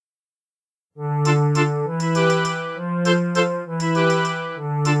Hello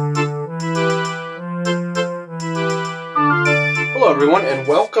everyone, and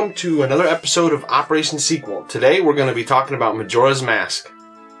welcome to another episode of Operation Sequel. Today we're going to be talking about Majora's Mask.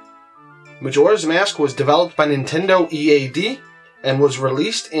 Majora's Mask was developed by Nintendo EAD and was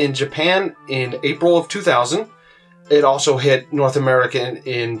released in Japan in April of 2000. It also hit North America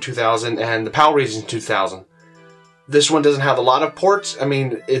in 2000 and the PAL region in 2000. This one doesn't have a lot of ports. I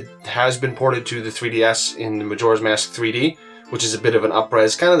mean, it has been ported to the 3DS in the Majora's Mask 3D, which is a bit of an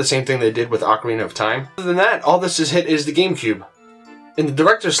up-res, kind of the same thing they did with Ocarina of Time. Other than that, all this has hit is the GameCube. In the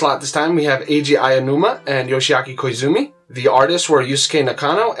director's slot this time, we have Eiji Aonuma and Yoshiaki Koizumi. The artists were Yusuke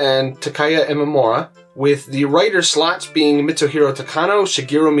Nakano and Takaya Imamura, with the writer's slots being Mitsuhiro Takano,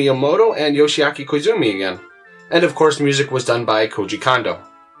 Shigeru Miyamoto, and Yoshiaki Koizumi again. And of course, music was done by Koji Kondo.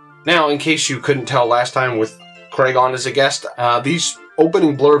 Now, in case you couldn't tell last time with Craig on as a guest, these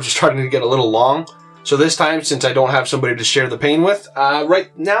opening blurbs are starting to get a little long. So this time, since I don't have somebody to share the pain with, right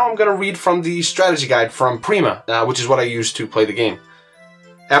now I'm going to read from the strategy guide from Prima, which is what I use to play the game.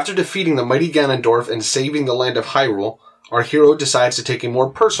 After defeating the mighty Ganondorf and saving the land of Hyrule, our hero decides to take a more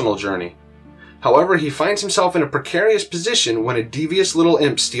personal journey. However, he finds himself in a precarious position when a devious little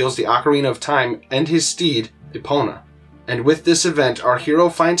imp steals the Ocarina of Time and his steed, Epona. And with this event, our hero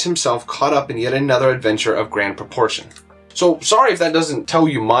finds himself caught up in yet another adventure of grand proportion. So, sorry if that doesn't tell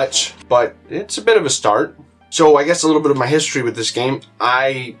you much, but it's a bit of a start. So, I guess a little bit of my history with this game.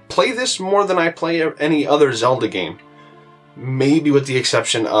 I play this more than I play any other Zelda game. Maybe with the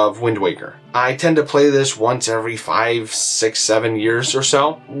exception of Wind Waker. I tend to play this once every 5, 6, 7 years or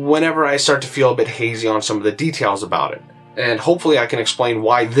so, whenever I start to feel a bit hazy on some of the details about it. And hopefully I can explain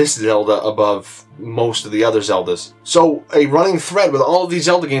why this Zelda above most of the other Zeldas. So, a running thread with all of these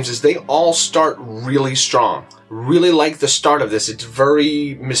Zelda games is they all start really strong. Really like the start of this. It's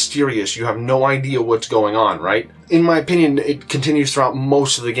very mysterious. You have no idea what's going on, right? In my opinion, it continues throughout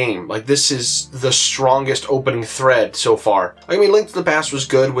most of the game. Like, this is the strongest opening thread so far. I mean, Link to the Past was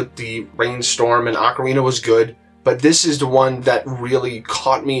good with the Rainstorm, and Ocarina was good, but this is the one that really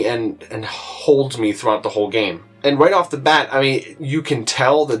caught me and holds me throughout the whole game. And right off the bat, I mean, you can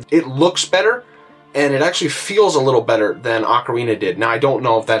tell that it looks better, and it actually feels a little better than Ocarina did. Now, I don't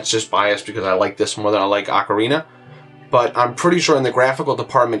know if that's just biased because I like this more than I like Ocarina, but I'm pretty sure in the graphical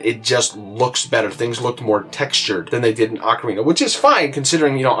department, it just looks better. Things looked more textured than they did in Ocarina, which is fine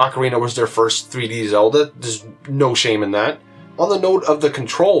considering, you know, Ocarina was their first 3D Zelda. There's no shame in that. On the note of the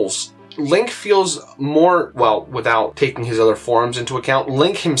controls, Link feels more, well, without taking his other forms into account,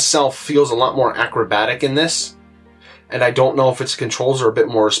 Link himself feels a lot more acrobatic in this. And I don't know if its controls are a bit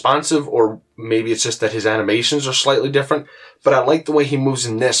more responsive, or maybe it's just that his animations are slightly different. But I like the way he moves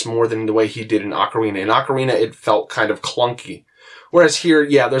in this more than the way he did in Ocarina. In Ocarina, it felt kind of clunky. Whereas here,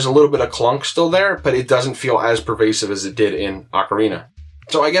 yeah, there's a little bit of clunk still there, but it doesn't feel as pervasive as it did in Ocarina.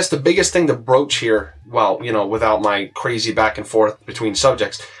 So I guess the biggest thing to broach here, well, you know, without my crazy back and forth between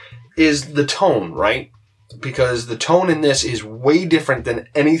subjects, is the tone, right? Because the tone in this is way different than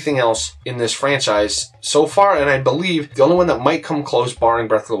anything else in this franchise so far, and I believe the only one that might come close, barring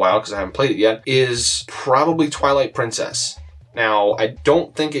Breath of the Wild, because I haven't played it yet, is probably Twilight Princess. Now, I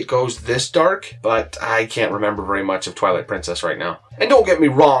don't think it goes this dark, but I can't remember very much of Twilight Princess right now. And don't get me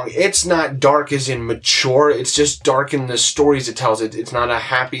wrong, it's not dark as in mature, it's just dark in the stories it tells. It's not a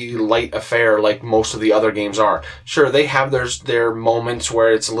happy, light affair like most of the other games are. Sure, they have their moments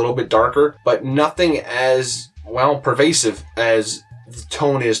where it's a little bit darker, but nothing as, well, pervasive as the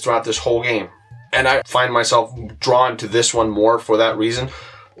tone is throughout this whole game. And I find myself drawn to this one more for that reason.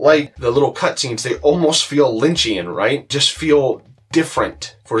 Like the little cutscenes, they almost feel Lynchian, right? Just feel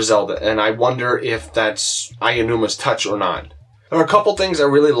different for Zelda, and I wonder if that's Aonuma's touch or not. There are a couple things I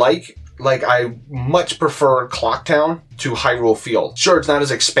really like. Like, I much prefer Clocktown to Hyrule Field. Sure, it's not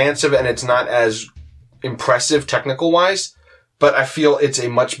as expansive and it's not as impressive technical-wise, but I feel it's a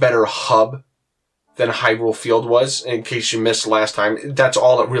much better hub than Hyrule Field was. In case you missed last time, that's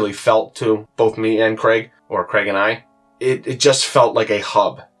all it really felt to both me and Craig, or Craig and I. It just felt like a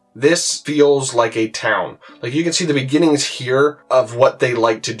hub. This feels like a town. Like, you can see the beginnings here of what they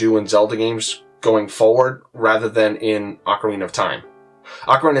like to do in Zelda games going forward, rather than in Ocarina of Time.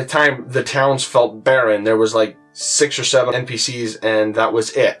 Ocarina of Time, the towns felt barren. There was like 6 or 7 NPCs, and that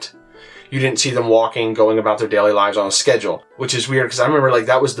was it. You didn't see them walking, going about their daily lives on a schedule, which is weird, because I remember, like,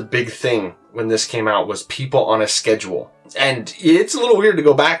 that was the big thing when this came out, was people on a schedule. And it's a little weird to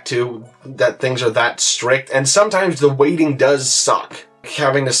go back to, that things are that strict, and sometimes the waiting does suck.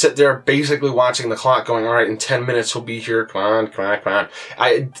 having to sit there basically watching the clock going, all right, in 10 minutes he'll be here. Come on, come on, come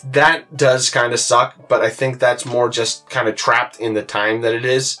on. That does kind of suck, but I think that's more just kind of trapped in the time that it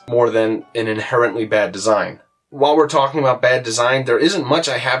is more than an inherently bad design. While we're talking about bad design, there isn't much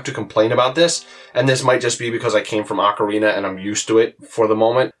I have to complain about this, and this might just be because I came from Ocarina and I'm used to it for the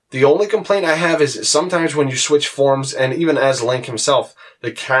moment. The only complaint I have is sometimes when you switch forms, and even as Link himself,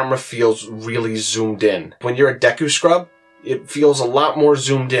 the camera feels really zoomed in. When you're a Deku Scrub, it feels a lot more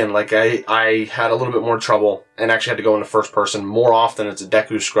zoomed in. Like I had a little bit more trouble and actually had to go into first person more often as a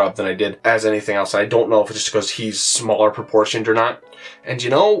Deku Scrub than I did as anything else. I don't know if it's just because he's smaller proportioned or not. And you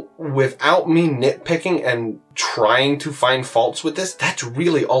know, without me nitpicking and trying to find faults with this, that's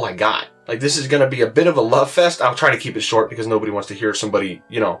really all I got. Like, this is going to be a bit of a love fest. I'll try to keep it short because nobody wants to hear somebody,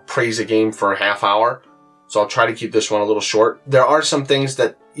 you know, praise a game for a half hour. So I'll try to keep this one a little short. There are some things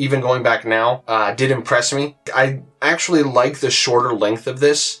that, even going back now, did impress me. I actually like the shorter length of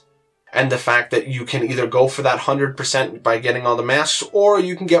this and the fact that you can either go for that 100% by getting all the masks, or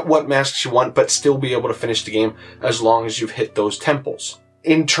you can get what masks you want but still be able to finish the game as long as you've hit those temples.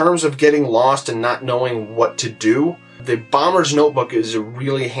 In terms of getting lost and not knowing what to do, the Bomber's Notebook is a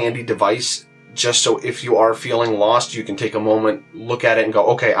really handy device, just so if you are feeling lost, you can take a moment, look at it and go,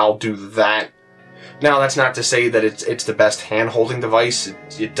 okay, I'll do that. Now, that's not to say that it's the best hand-holding device.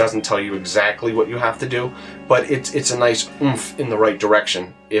 It doesn't tell you exactly what you have to do, but it's a nice oomph in the right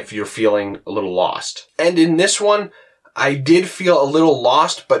direction if you're feeling a little lost. And in this one, I did feel a little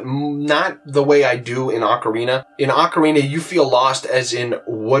lost, but not the way I do in Ocarina. In Ocarina, you feel lost as in,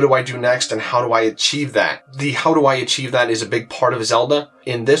 what do I do next and how do I achieve that? The how do I achieve that is a big part of Zelda.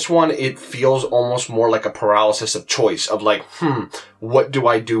 In this one, it feels almost more like a paralysis of choice of like, what do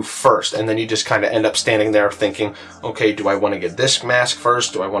I do first? And then you just kind of end up standing there thinking, okay, do I want to get this mask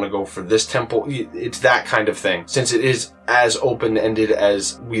first? Do I want to go for this temple? It's that kind of thing, since it is as open-ended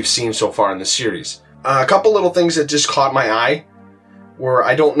as we've seen so far in the series. A couple little things that just caught my eye were,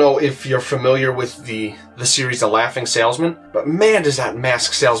 I don't know if you're familiar with the series The Laughing Salesman, but man, does that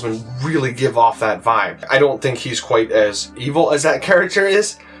mask salesman really give off that vibe. I don't think he's quite as evil as that character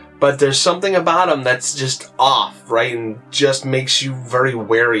is, but there's something about him that's just off, right? And just makes you very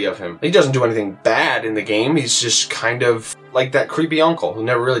wary of him. He doesn't do anything bad in the game. He's just kind of like that creepy uncle who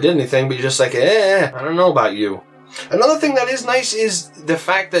never really did anything, but you're just like, I don't know about you. Another thing that is nice is the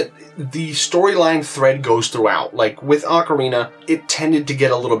fact that the storyline thread goes throughout. Like with Ocarina, it tended to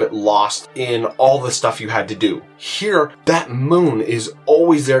get a little bit lost in all the stuff you had to do. Here, that moon is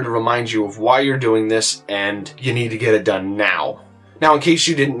always there to remind you of why you're doing this and you need to get it done now. Now, in case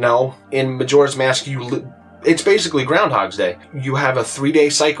you didn't know, in Majora's Mask, it's basically Groundhog's Day. You have a 3-day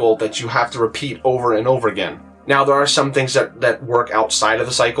cycle that you have to repeat over and over again. Now, there are some things that work outside of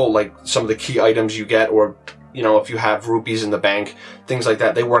the cycle, like some of the key items you get, or you know, if you have rupees in the bank, things like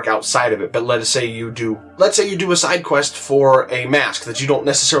that, they work outside of it. But let's say you do a side quest for a mask that you don't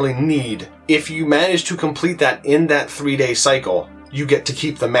necessarily need. If you manage to complete that in that 3-day cycle, you get to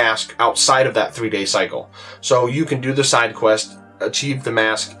keep the mask outside of that 3-day cycle. So you can do the side quest, achieve the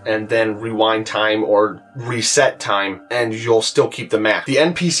mask, and then rewind time or reset time, and you'll still keep the mask. The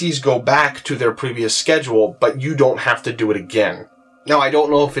NPCs go back to their previous schedule, but you don't have to do it again. Now, I don't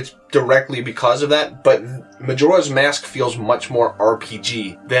know if it's directly because of that, but Majora's Mask feels much more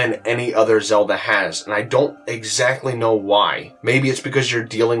RPG than any other Zelda has, and I don't exactly know why. Maybe it's because you're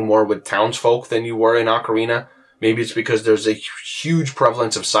dealing more with townsfolk than you were in Ocarina. Maybe it's because there's a huge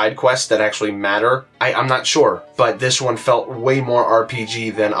prevalence of side quests that actually matter. I'm not sure, but this one felt way more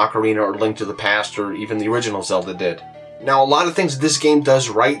RPG than Ocarina or Link to the Past or even the original Zelda did. Now, a lot of things this game does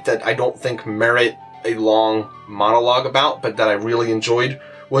right that I don't think merit a long monologue about, but that I really enjoyed,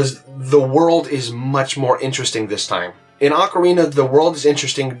 was the world is much more interesting this time. In Ocarina, the world is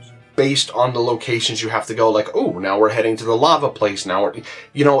interesting based on the locations you have to go, like, oh, now we're heading to the lava place, now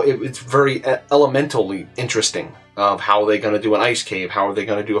it's very elementally interesting of how are they going to do an ice cave, how are they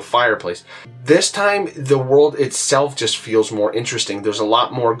going to do a fireplace. This time, the world itself just feels more interesting. There's a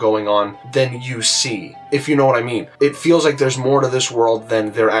lot more going on than you see, if you know what I mean. It feels like there's more to this world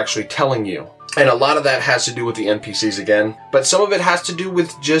than they're actually telling you. And a lot of that has to do with the NPCs again, but some of it has to do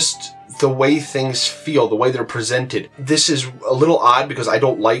with just the way things feel, the way they're presented. This is a little odd because I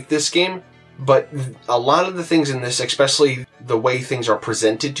don't like this game, but a lot of the things in this, especially the way things are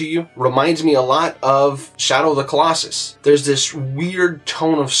presented to you, reminds me a lot of Shadow of the Colossus. There's this weird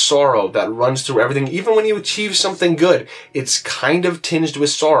tone of sorrow that runs through everything. Even when you achieve something good, it's kind of tinged with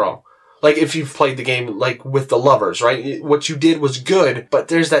sorrow. Like if you've played the game like with the lovers, right? What you did was good, but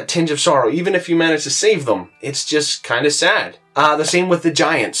there's that tinge of sorrow. Even if you manage to save them, it's just kind of sad. The same with the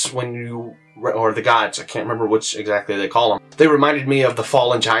giants. When you or the gods. I can't remember which exactly they call them. They reminded me of the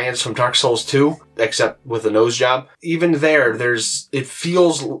fallen giants from Dark Souls 2, except with a nose job. Even there, it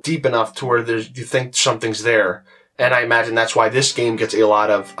feels deep enough to where you think something's there. And I imagine that's why this game gets a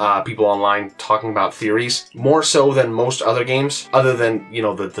lot of people online talking about theories, more so than most other games, other than, you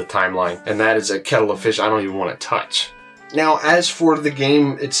know, the timeline. And that is a kettle of fish I don't even want to touch. Now, as for the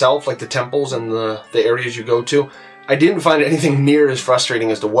game itself, like the temples and the areas you go to, I didn't find anything near as frustrating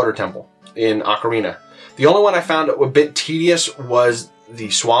as the water temple in Ocarina. The only one I found a bit tedious was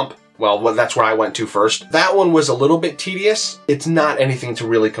the swamp. Well, that's where I went to first. That one was a little bit tedious. It's not anything to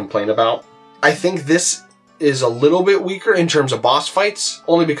really complain about. I think this is a little bit weaker in terms of boss fights,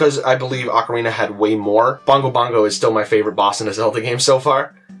 only because I believe Ocarina had way more. Bongo Bongo is still my favorite boss in a Zelda game so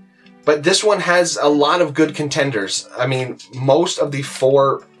far. But this one has a lot of good contenders. I mean, most of the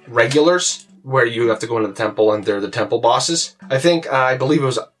 4 regulars, where you have to go into the temple and they're the temple bosses. I believe it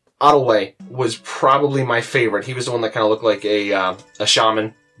was Otaway was probably my favorite. He was the one that kind of looked like a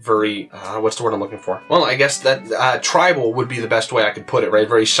shaman. Very, what's the word I'm looking for? Well, I guess that tribal would be the best way I could put it, right?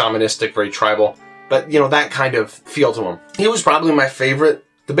 Very shamanistic, very tribal. But, you know, that kind of feel to him. He was probably my favorite.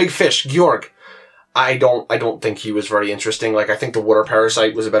 The big fish, Georg. I don't think he was very interesting. Like, I think the water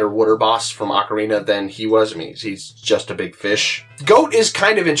parasite was a better water boss from Ocarina than he was. I mean, he's just a big fish. Goat is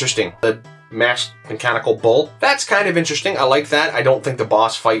kind of interesting. The masked mechanical bull. That's kind of interesting. I like that. I don't think the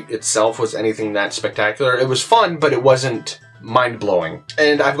boss fight itself was anything that spectacular. It was fun, but it wasn't mind-blowing.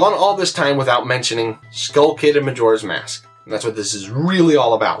 And I've gone all this time without mentioning Skull Kid and Majora's Mask. And that's what this is really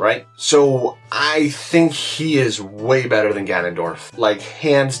all about, right? So I think he is way better than Ganondorf. Like,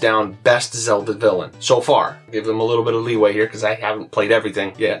 hands down, best Zelda villain so far. Give them a little bit of leeway here because I haven't played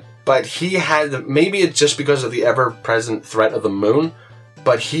everything yet. But he had, maybe it's just because of the ever-present threat of the moon,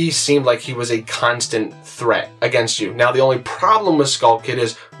 but he seemed like he was a constant threat against you. Now, the only problem with Skull Kid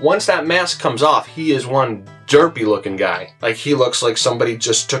is once that mask comes off, he is one derpy looking guy. Like, he looks like somebody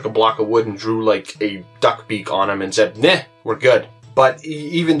just took a block of wood and drew like a duck beak on him and said, nah, we're good. But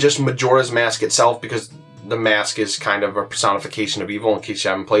even just Majora's Mask itself, because the mask is kind of a personification of evil, in case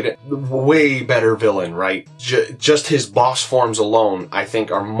you haven't played it. Way better villain, right? Just his boss forms alone, I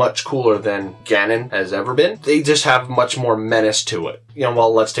think, are much cooler than Ganon has ever been. They just have much more menace to it. You know,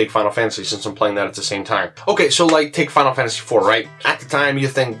 well, let's take Final Fantasy since I'm playing that at the same time. Okay, so like, take Final Fantasy IV, right? At the time, you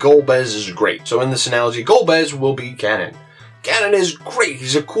think Golbez is great. So in this analogy, Golbez will be Ganon. Ganon is great,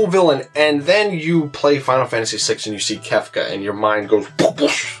 he's a cool villain, and then you play Final Fantasy VI and you see Kefka, and your mind goes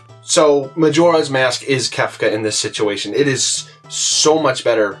poof. So, Majora's Mask is Kefka in this situation. It is so much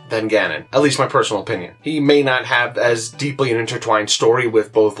better than Ganon, at least my personal opinion. He may not have as deeply an intertwined story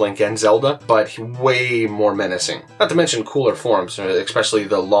with both Link and Zelda, but way more menacing. Not to mention cooler forms, especially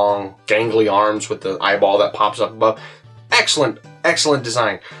the long, gangly arms with the eyeball that pops up above. Excellent, excellent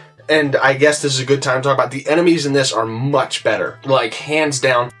design. And I guess this is a good time to talk about the enemies in this are much better. Like, hands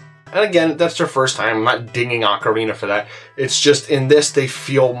down. And again, that's their first time. I'm not dinging Ocarina for that. It's just in this, they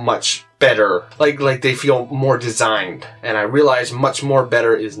feel much better. Like they feel more designed. And I realize much more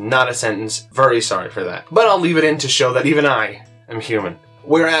better is not a sentence. Very sorry for that. But I'll leave it in to show that even I am human.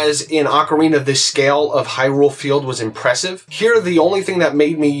 Whereas in Ocarina, the scale of Hyrule Field was impressive. Here, the only thing that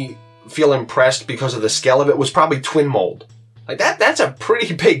made me feel impressed because of the scale of it was probably Twin Mold. Like that's a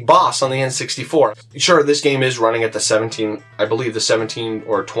pretty big boss on the N64. Sure, this game is running at the 17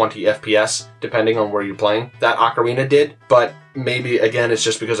 or 20 FPS, depending on where you're playing. That Ocarina did, but maybe, again, it's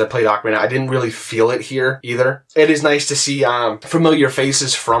just because I played Ocarina. I didn't really feel it here, either. It is nice to see familiar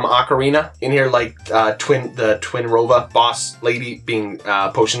faces from Ocarina in here, like the Twin Rova boss lady being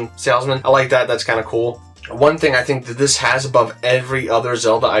potion salesman. I like that. That's kind of cool. One thing I think that this has above every other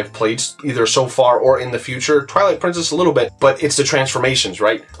Zelda I've played, either so far or in the future, Twilight Princess a little bit, but it's the transformations,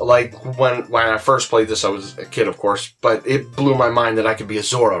 right? Like, when I first played this, I was a kid, of course, but it blew my mind that I could be a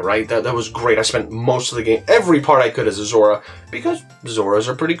Zora, right? That was great. I spent most of the game, every part I could as a Zora, because Zoras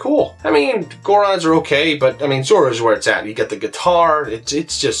are pretty cool. I mean, Gorons are okay, but, I mean, Zora's where it's at. You get the guitar,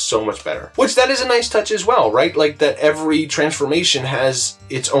 it's just so much better. Which, that is a nice touch as well, right? Like, that every transformation has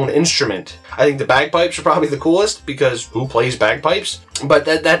its own instrument. I think the bagpipes are probably the coolest, because who plays bagpipes? But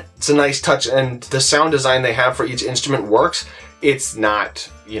that's a nice touch, and the sound design they have for each instrument works. It's not,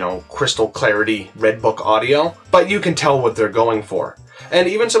 you know, crystal clarity Red Book audio, but you can tell what they're going for. And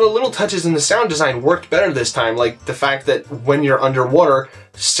even some of the little touches in the sound design worked better this time, like the fact that when you're underwater,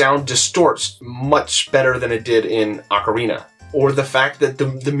 sound distorts much better than it did in Ocarina. or the fact that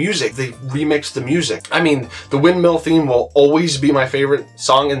the music, they remixed the music. I mean, the windmill theme will always be my favorite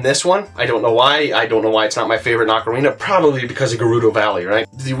song in this one. I don't know why. I don't know why it's not my favorite in Ocarina. Probably because of Gerudo Valley, right?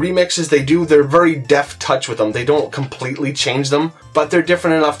 The remixes they do, they're very deft touch with them. They don't completely change them, but they're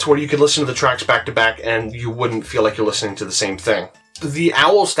different enough to where you could listen to the tracks back to back and you wouldn't feel like you're listening to the same thing. The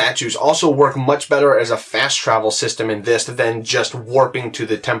owl statues also work much better as a fast travel system in this than just warping to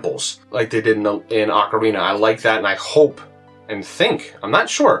the temples like they did in Ocarina. I like that, and I hope and think, I'm not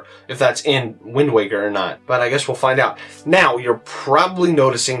sure if that's in Wind Waker or not, but I guess we'll find out. Now, you're probably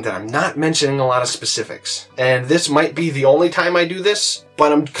noticing that I'm not mentioning a lot of specifics, and this might be the only time I do this,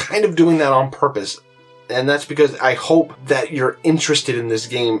 but I'm kind of doing that on purpose. And that's because I hope that you're interested in this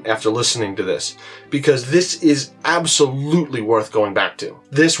game after listening to this, because this is absolutely worth going back to.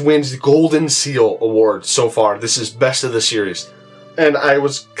 This wins the Golden Seal Award so far. This is best of the series. And I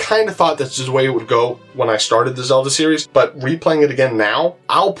was kind of thought this is the way it would go when I started the Zelda series, but replaying it again now,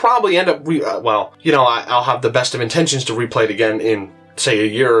 I'll probably end up, I'll have the best of intentions to replay it again in, say, a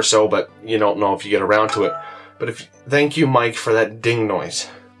year or so, but you don't know if you get around to it. But thank you, Mike, for that ding noise.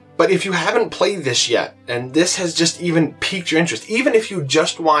 But if you haven't played this yet, and this has just even piqued your interest, even if you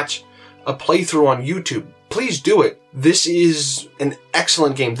just watch a playthrough on YouTube, please do it. This is an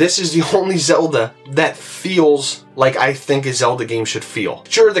excellent game. This is the only Zelda that feels like I think a Zelda game should feel.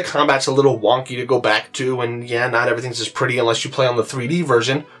 Sure, the combat's a little wonky to go back to, and yeah, not everything's as pretty unless you play on the 3D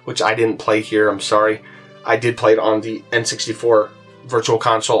version, which I didn't play here, I'm sorry. I did play it on the N64 Virtual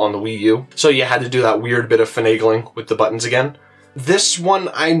Console on the Wii U, so you had to do that weird bit of finagling with the buttons again. This one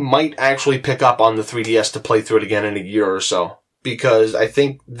I might actually pick up on the 3DS to play through it again in a year or so, because I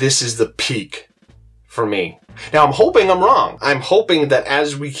think this is the peak for me. Now, I'm hoping I'm wrong. I'm hoping that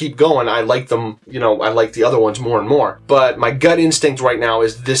as we keep going, I like them, I like the other ones more and more. But my gut instinct right now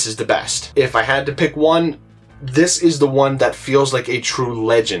is this is the best. If I had to pick one, this is the one that feels like a true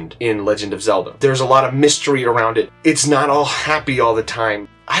legend in Legend of Zelda. There's a lot of mystery around it. It's not all happy all the time.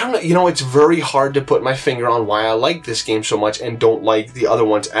 I don't know, it's very hard to put my finger on why I like this game so much and don't like the other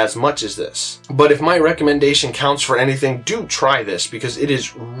ones as much as this. But if my recommendation counts for anything, do try this because it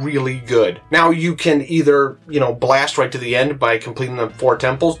is really good. Now you can either, blast right to the end by completing the 4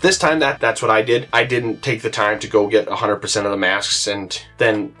 temples. This time that's what I did. I didn't take the time to go get 100% of the masks and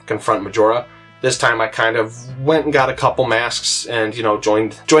then confront Majora. This time I kind of went and got a couple masks and,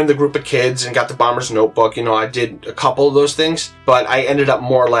 joined the group of kids and got the Bomber's Notebook. I did a couple of those things, but I ended up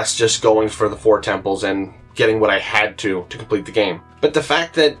more or less just going for the 4 temples and getting what I had to complete the game. But the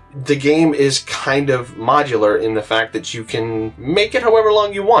fact that the game is kind of modular in the fact that you can make it however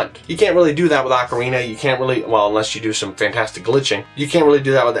long you want. You can't really do that with Ocarina. You can't really, unless you do some fantastic glitching, you can't really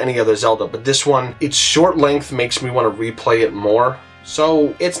do that with any other Zelda. But this one, its short length makes me want to replay it more.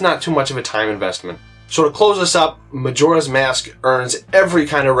 So it's not too much of a time investment. So to close this up, Majora's Mask earns every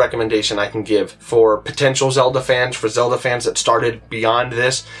kind of recommendation I can give for potential Zelda fans, for Zelda fans that started beyond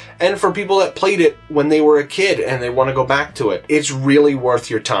this, and for people that played it when they were a kid and they want to go back to it. It's really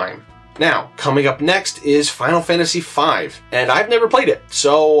worth your time. Now, coming up next is Final Fantasy V, and I've never played it,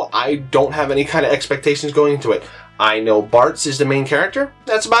 so I don't have any kind of expectations going into it. I know Bartz is the main character,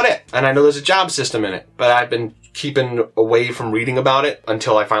 that's about it. And I know there's a job system in it, but I've been keeping away from reading about it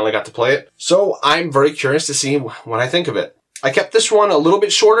until I finally got to play it. So I'm very curious to see what I think of it. I kept this one a little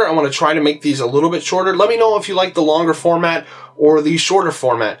bit shorter. I want to try to make these a little bit shorter. Let me know if you like the longer format or the shorter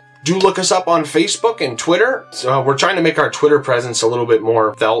format. Do look us up on Facebook and Twitter. So we're trying to make our Twitter presence a little bit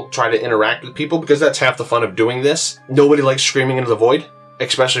more felt, try to interact with people because that's half the fun of doing this. Nobody likes screaming into the void.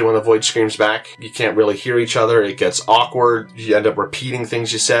 Especially when the void screams back. You can't really hear each other. It gets awkward. You end up repeating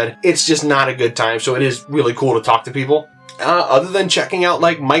things you said. It's just not a good time, so it is really cool to talk to people. Other than checking out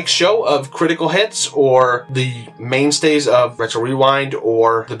like Mike's show of Critical Hits or the mainstays of Retro Rewind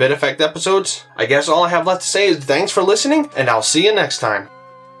or the Bit Effect episodes, I guess all I have left to say is thanks for listening, and I'll see you next time.